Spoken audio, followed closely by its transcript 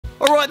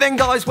Alright then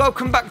guys,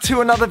 welcome back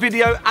to another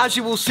video. As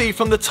you will see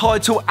from the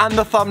title and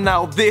the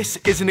thumbnail, this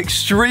is an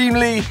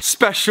extremely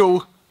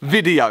special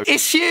video.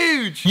 It's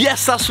huge!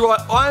 Yes, that's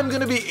right, I am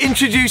going to be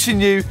introducing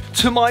you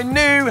to my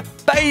new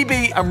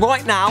baby. And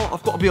right now,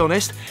 I've got to be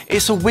honest,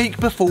 it's a week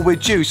before we're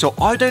due, so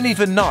I don't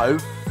even know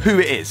who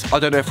it is. I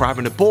don't know if we're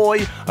having a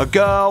boy, a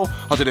girl,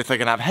 I don't know if they're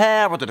going to have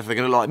hair, I don't know if they're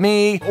going to look like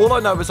me. All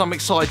I know is I'm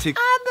excited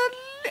and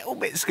a little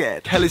bit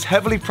scared. Kelly's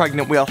heavily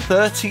pregnant, we are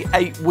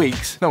 38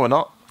 weeks. No, we're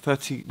not.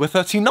 We're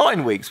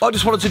 39 weeks. I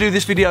just wanted to do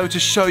this video to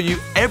show you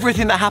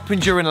everything that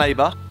happened during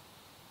labour.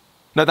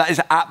 No, that is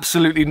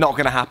absolutely not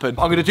going to happen.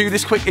 I'm going to do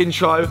this quick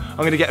intro. I'm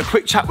going to get a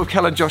quick chat with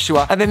Kel and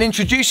Joshua and then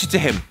introduce you to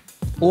him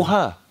or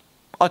her.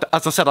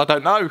 As I said, I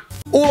don't know.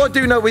 All I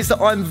do know is that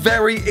I'm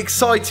very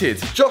excited.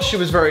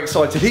 Joshua's very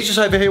excited. He's just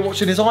over here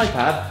watching his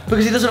iPad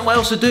because he doesn't know what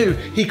else to do.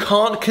 He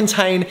can't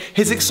contain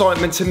his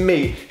excitement to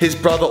meet his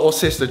brother or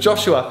sister.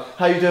 Joshua,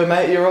 how you doing,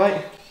 mate? You all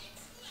right?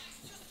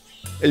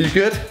 Are you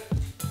good?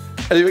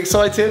 Are you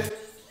excited?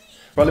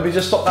 Right, let me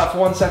just stop that for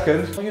 1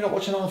 second. Oh, you're not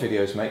watching our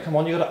videos, mate. Come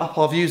on, you gotta up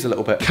our views a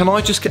little bit. Can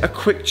I just get a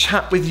quick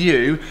chat with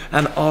you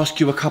and ask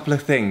you a couple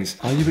of things?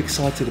 Are you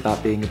excited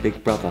about being a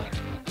big brother?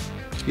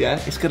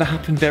 Yeah, it's gonna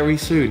happen very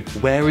soon.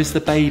 Where is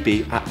the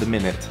baby at the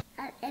minute?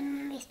 In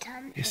Mummy's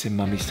tummy. It's in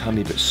Mummy's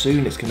tummy, but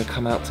soon it's gonna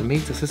come out to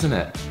meet us, isn't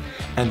it?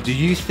 And do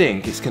you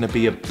think it's gonna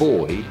be a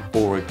boy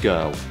or a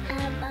girl?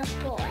 A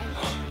boy.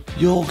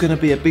 You're gonna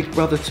be a big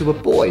brother to a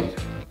boy?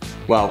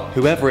 Well,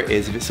 whoever it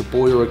is, if it's a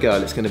boy or a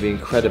girl, it's gonna be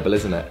incredible,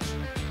 isn't it?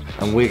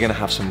 And we're gonna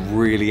have some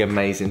really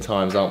amazing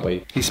times, aren't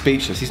we? He's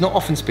speechless. He's not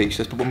often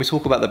speechless, but when we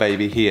talk about the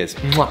baby, he is.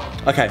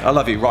 Mwah. Okay, I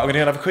love you. Right, we're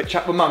gonna have a quick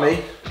chat with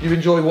Mummy. You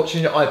enjoy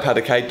watching your iPad,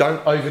 okay?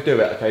 Don't overdo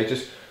it, okay?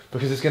 Just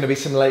because there's gonna be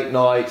some late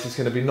nights, there's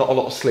gonna be not a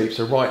lot of sleep,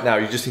 so right now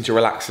you just need to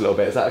relax a little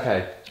bit. Is that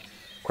okay?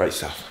 Great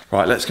stuff.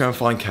 Right, let's go and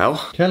find Kel.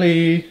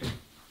 Kelly,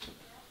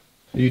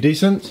 are you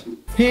decent?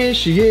 Here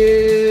she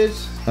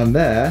is. And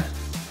there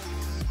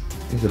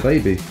is a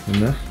baby in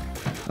there.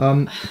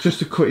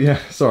 Just a quick, yeah,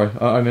 sorry,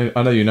 I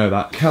know you know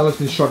that. Kel has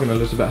been struggling a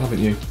little bit, haven't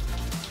you?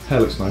 Hair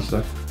looks nice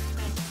though.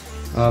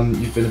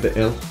 You've been a bit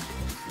ill.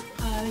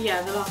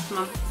 Yeah, the last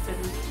month has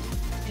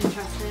been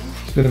interesting.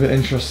 It's been a bit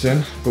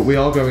interesting, but we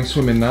are going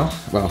swimming now.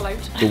 Well,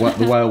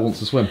 the whale wants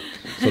to swim,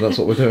 so that's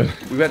what we're doing.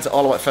 We went to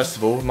Isle of Wight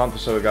Festival a month or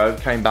so ago,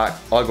 came back,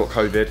 I got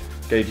COVID,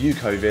 gave you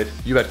COVID,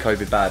 you had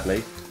COVID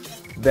badly.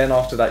 Then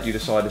after that you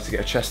decided to get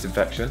a chest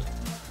infection.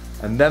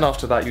 And then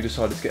after that you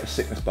decided to get a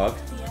sickness bug.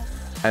 Yeah.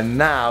 And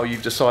now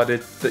you've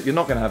decided that you're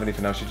not going to have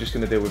anything else, you're just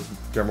going to deal with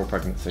general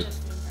pregnancy.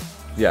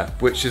 Yeah,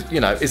 which is, you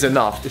know, is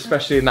enough,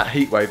 especially in that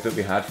heat wave that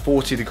we had,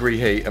 40-degree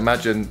heat.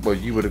 Imagine, well,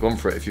 you would have gone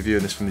for it if you're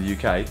viewing this from the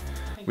UK.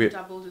 We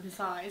doubled in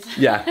size.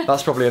 Yeah,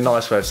 that's probably a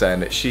nice way of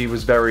saying it. She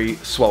was very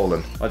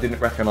swollen. I didn't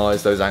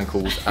recognise those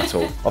ankles at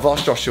all. I've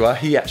asked Joshua,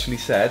 he actually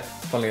said,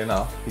 funnily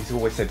enough, he's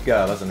always said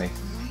girl, hasn't he?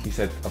 He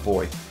said a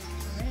boy.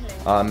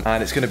 Really?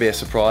 And it's going to be a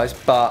surprise,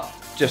 but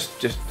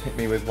just hit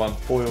me with one,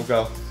 boy or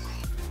girl.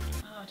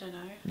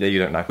 Yeah, you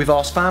don't know. We've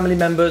asked family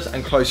members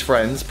and close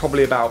friends,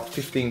 probably about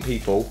 15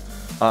 people.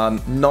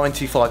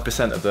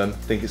 95% of them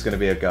think it's going to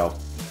be a girl.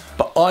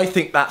 But I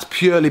think that's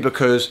purely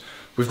because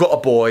we've got a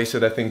boy, so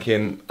they're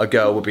thinking a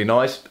girl would be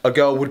nice. A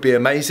girl would be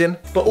amazing,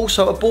 but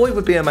also a boy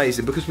would be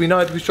amazing because we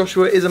know because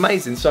Joshua is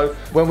amazing. So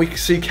when we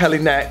see Kelly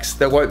next,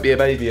 there won't be a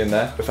baby in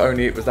there. If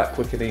only it was that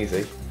quick and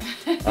easy.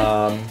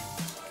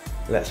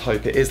 Let's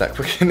hope it is that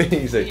quick and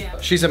easy.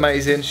 Yeah. She's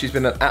amazing, she's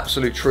been an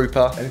absolute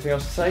trooper. Anything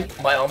else to say?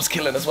 My arm's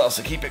killing as well,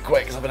 so keep it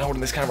quick because I've been holding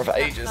this camera for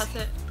ages. That's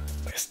it.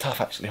 It's tough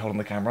actually holding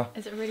the camera.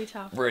 Is it really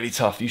tough? Really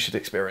tough, you should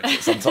experience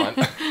it sometime.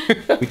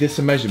 We did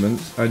some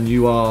measurements and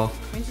you are...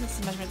 We did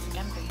some measurements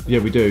again, please. Yeah,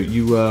 we do.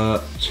 You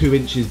were 2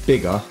 inches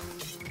bigger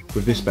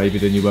with this baby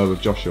than you were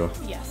with Joshua.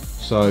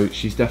 Yes. So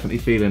she's definitely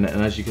feeling it,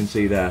 and as you can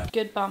see there...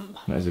 Good bump.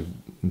 That is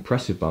an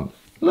impressive bump.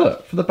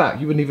 Look, for the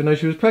back, you wouldn't even know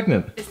she was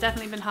pregnant. It's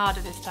definitely been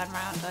harder this time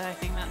around. I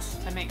think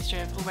that's a mixture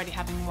of already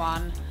having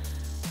one,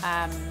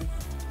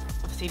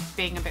 obviously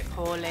being a bit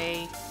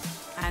poorly,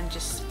 and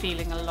just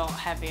feeling a lot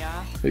heavier.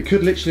 It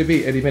could literally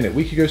be any minute.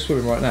 We could go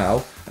swimming right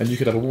now, and you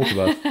could have a water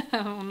birth.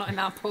 Well, not in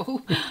that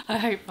pool. I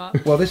hope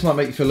not. Well, this might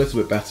make you feel a little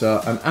bit better.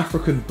 An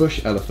African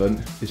bush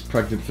elephant is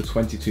pregnant for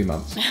 22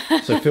 months.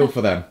 So feel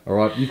for them, all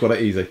right? You've got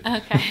it easy.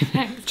 Okay,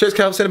 thanks. Cheers,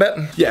 Kel. See you in a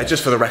bit. Yeah,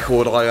 just for the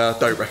record, I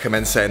don't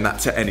recommend saying that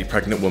to any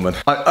pregnant woman.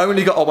 I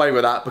only got away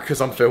with that because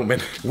I'm filming.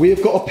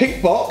 We've got a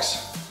pink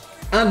box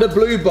and a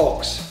blue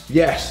box.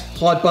 Yes,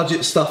 high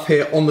budget stuff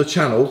here on the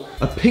channel.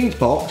 A pink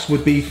box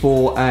would be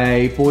for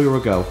a boy or a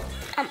girl?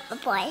 A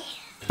boy.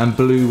 And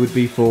blue would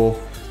be for?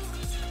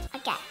 A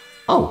girl.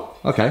 Oh,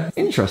 okay,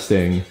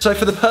 interesting. So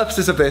for the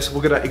purposes of this,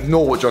 we're gonna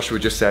ignore what Joshua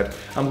just said.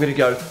 I'm gonna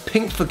go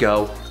pink for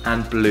girl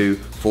and blue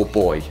for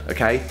boy,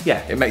 okay?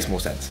 Yeah, it makes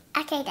more sense.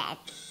 Okay, Dad.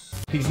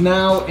 He's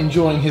now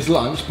enjoying his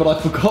lunch, but I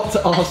forgot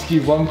to ask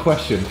you one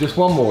question. Just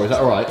one more, is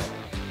that all right?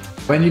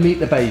 When you meet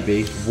the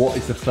baby, what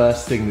is the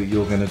first thing that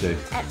you're gonna do?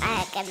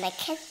 I'm gonna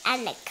kiss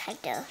and a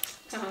cuddle.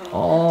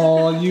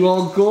 Oh, you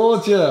are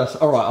gorgeous.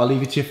 All right, I'll leave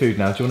you to your food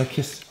now. Do you want to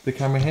kiss the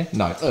camera here?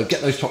 No.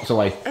 Get those chocolates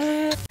away.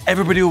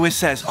 Everybody always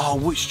says, oh,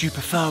 which do you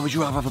prefer? Would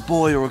you rather have a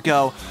boy or a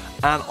girl?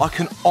 And I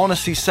can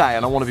honestly say,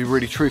 and I want to be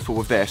really truthful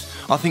with this,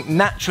 I think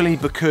naturally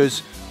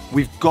because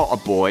we've got a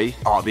boy,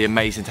 oh, it'd be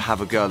amazing to have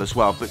a girl as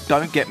well. But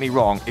don't get me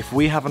wrong, if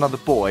we have another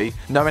boy,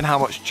 knowing how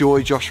much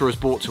joy Joshua has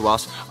brought to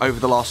us over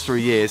the last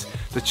 3 years,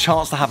 the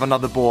chance to have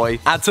another boy,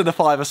 add to the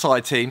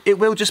five-a-side team, it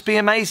will just be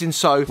amazing.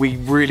 So we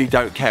really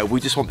don't care. We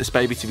just want this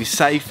baby to be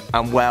safe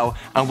and well,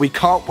 and we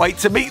can't wait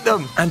to meet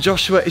them. And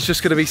Joshua is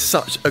just gonna be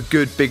such a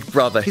good big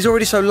brother. He's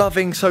already so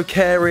loving, so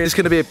caring. It's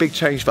gonna be a big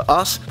change for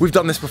us. We've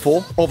done this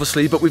before,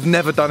 obviously, but we've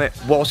never done it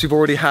whilst we've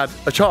already had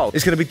a child.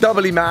 It's gonna be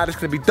doubly mad, it's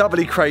gonna be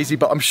doubly crazy,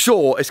 but I'm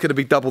sure it's gonna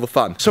be double the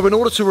fun. So in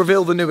order to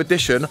reveal the new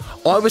addition,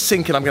 I was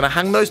thinking I'm gonna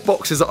hang those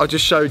boxes that I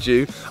just showed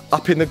you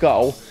up in the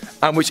goal,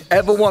 and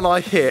whichever one I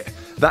hit,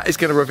 that is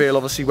gonna reveal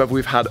obviously whether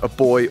we've had a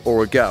boy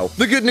or a girl.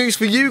 The good news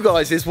for you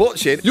guys is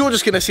watching, you're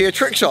just gonna see a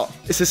trick shot.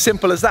 It's as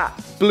simple as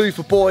that. Blue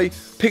for boy,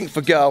 pink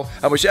for girl,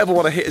 and whichever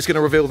one I hit is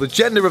gonna reveal the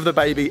gender of the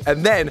baby,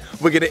 and then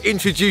we're gonna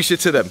introduce you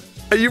to them.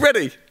 Are you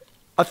ready?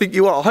 I think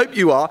you are, I hope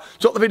you are.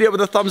 Drop the video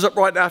with a thumbs up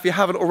right now if you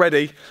haven't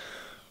already.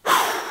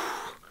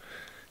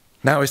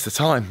 Now is the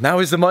time, now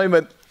is the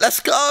moment. Let's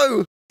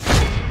go! You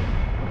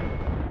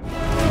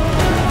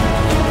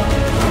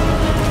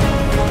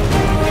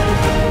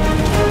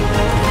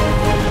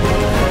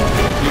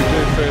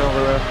do feel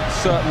there are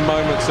certain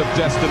moments of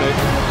destiny.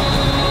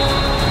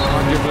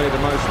 Arguably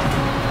the most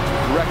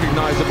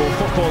recognisable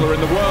footballer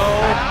in the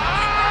world.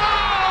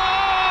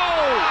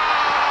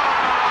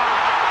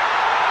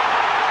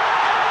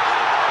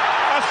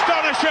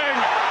 Astonishing!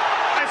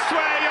 I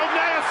swear you'll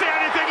never see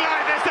anything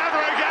like this ever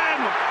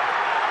again!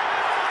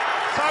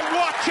 So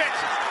watch it,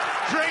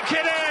 drink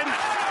it in,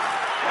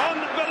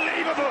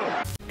 unbelievable!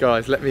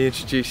 Guys, let me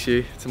introduce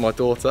you to my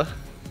daughter,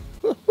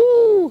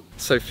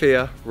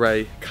 Sophia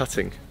Ray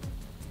Cutting.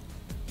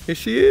 Here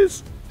she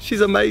is,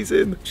 she's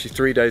amazing. She's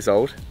 3 days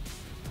old,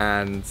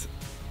 and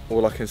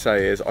all I can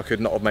say is I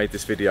could not have made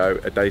this video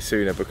a day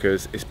sooner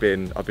because I've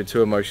been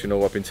too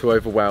emotional, I've been too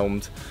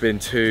overwhelmed, I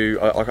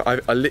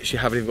literally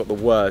haven't even got the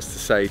words to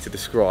say to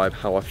describe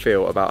how I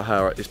feel about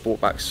her. It's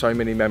brought back so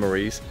many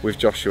memories with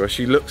Joshua.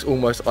 She looks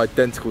almost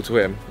identical to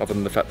him, other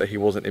than the fact that he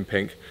wasn't in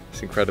pink.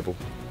 It's incredible.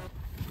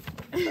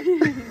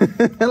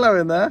 Hello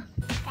in there.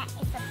 That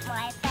is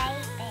my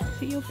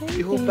baby. Your baby.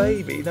 Your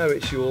baby? No,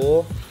 it's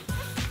your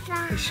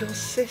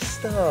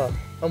sister.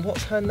 And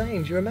what's her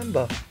name? Do you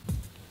remember?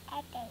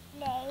 I don't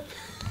know.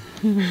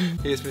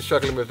 He's been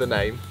struggling with the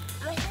name.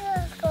 My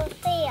sister's called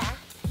Sophia.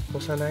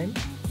 What's her name?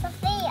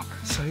 Sophia.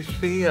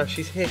 Sophia.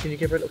 She's here. Can you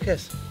give her a little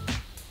kiss?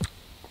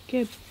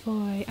 Good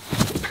boy.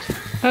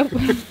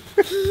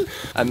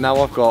 And now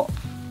I've got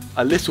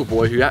a little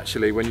boy who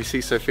actually, when you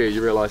see Sophia,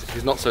 you realise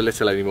he's not so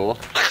little anymore.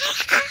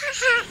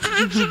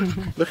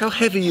 Look how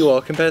heavy you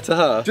are compared to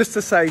her. Just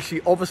to say,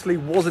 she obviously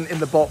wasn't in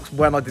the box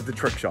when I did the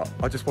trick shot.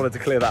 I just wanted to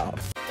clear that up.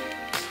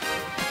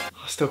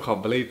 I still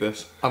can't believe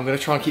this. I'm going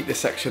to try and keep this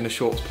section as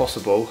short as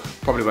possible.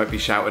 Probably won't be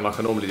shouting like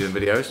I normally do in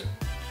videos.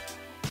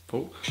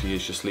 Oh, she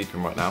is just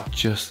sleeping right now.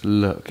 Just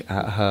look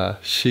at her.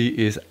 She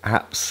is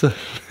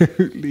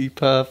absolutely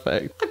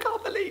perfect. I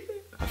can't believe it.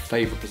 Her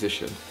favourite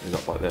position is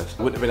up like this.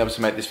 I wouldn't have been able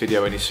to make this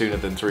video any sooner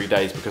than 3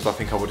 days because I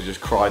think I would have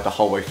just cried the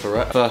whole way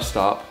through it. First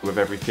up, with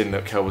everything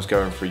that Kel was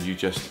going through,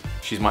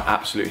 she's my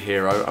absolute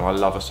hero and I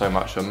love her so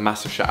much. So a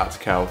massive shout out to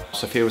Kel.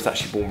 Sophia was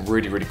actually born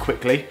really, really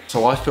quickly.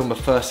 So I filmed the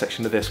first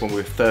section of this when we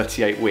were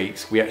 38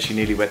 weeks. We actually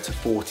nearly went to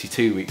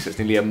 42 weeks. So it's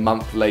nearly a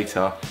month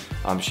later.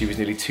 She was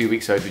nearly 2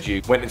 weeks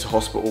overdue. Went into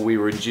hospital, we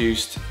were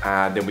induced,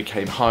 and then we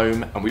came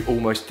home and we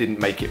almost didn't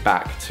make it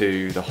back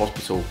to the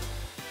hospital.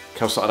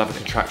 Kel started having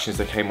contractions,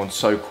 they came on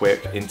so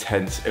quick,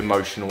 intense,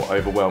 emotional,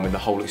 overwhelming, the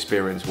whole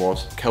experience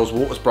was. Kel's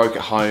waters broke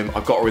at home, I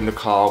got her in the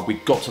car, we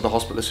got to the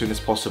hospital as soon as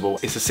possible.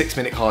 It's a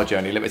 6-minute car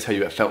journey, let me tell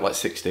you, it felt like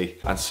 60.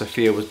 And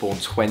Sophia was born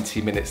 20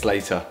 minutes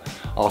later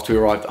after we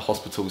arrived at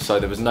hospital,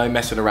 so there was no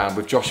messing around.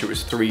 With Joshua, it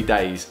was 3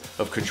 days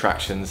of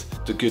contractions.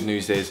 The good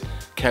news is,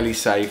 Kelly's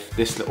safe,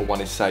 this little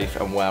one is safe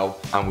and well,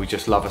 and we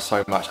just love her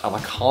so much. And I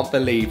can't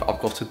believe I've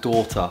got a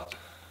daughter.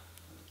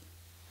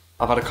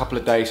 I've had a couple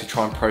of days to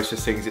try and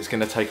process things. It's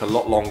gonna take a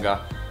lot longer,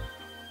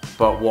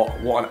 but what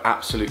an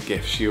absolute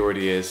gift she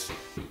already is.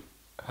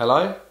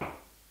 Hello?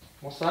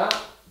 What's that?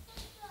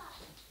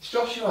 It's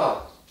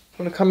Joshua.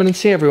 You wanna come in and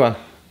see everyone?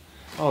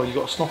 Oh, you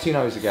got a snotty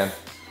nose again.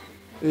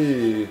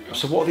 Ew.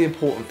 So what are the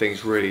important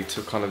things really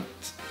to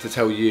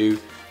tell you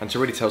and to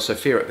really tell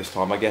Sophia at this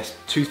time? I guess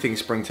 2 things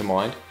spring to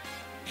mind.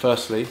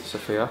 Firstly,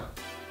 Sophia,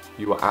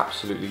 you are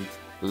absolutely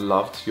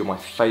loved. You're my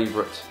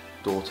favourite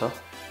daughter.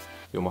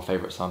 You're my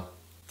favourite son.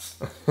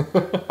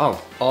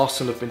 Oh,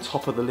 Arsenal have been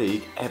top of the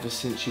league ever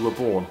since you were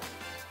born,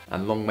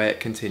 and long may it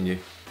continue.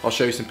 I'll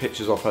show you some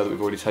pictures of her that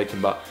we've already taken,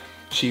 but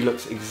she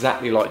looks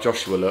exactly like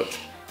Joshua looked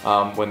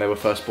when they were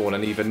first born,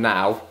 and even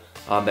now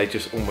they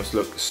just almost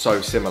look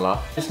so similar.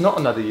 It's not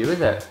another you, is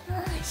it?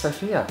 It's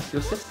Sophia,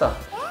 your sister.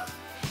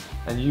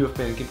 And you have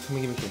been, give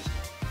me a kiss.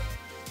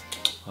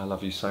 I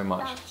love you so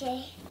much. Love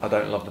you. I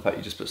don't love the fact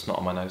you just put snot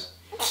on my nose.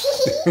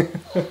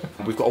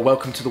 We've got a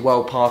welcome to the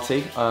world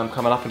party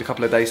coming up in a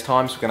couple of days'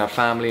 time, so we're gonna have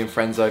family and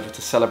friends over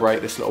to celebrate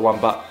this little one.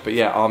 But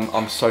yeah,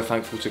 I'm so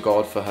thankful to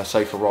God for her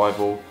safe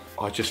arrival.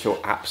 I just feel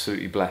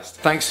absolutely blessed.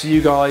 Thanks to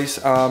you guys.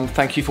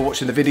 Thank you for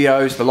watching the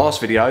videos. The last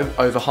video,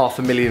 over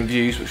 500,000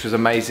 views, which was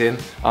amazing.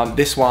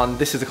 This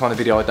is the kind of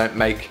video I don't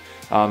make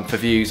for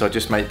views. I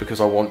just make because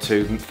I want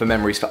to, for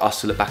memories for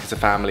us to look back as a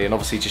family, and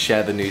obviously to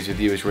share the news with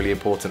you is really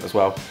important as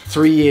well.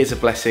 3 years of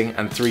blessing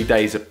and 3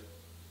 days of...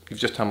 You've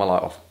just turned my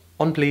light off.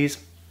 On,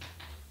 please.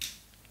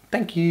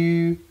 Thank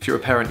you. If you're a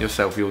parent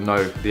yourself, you'll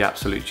know the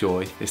absolute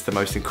joy. It's the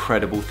most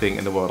incredible thing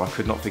in the world. I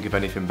could not think of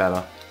anything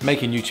better.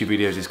 Making YouTube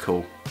videos is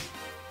cool.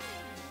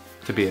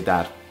 To be a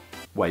dad,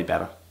 way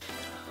better.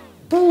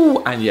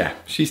 Ooh, and yeah,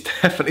 she's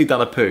definitely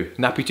done a poo.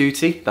 Nappy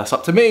duty, that's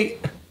up to me.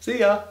 See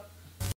ya.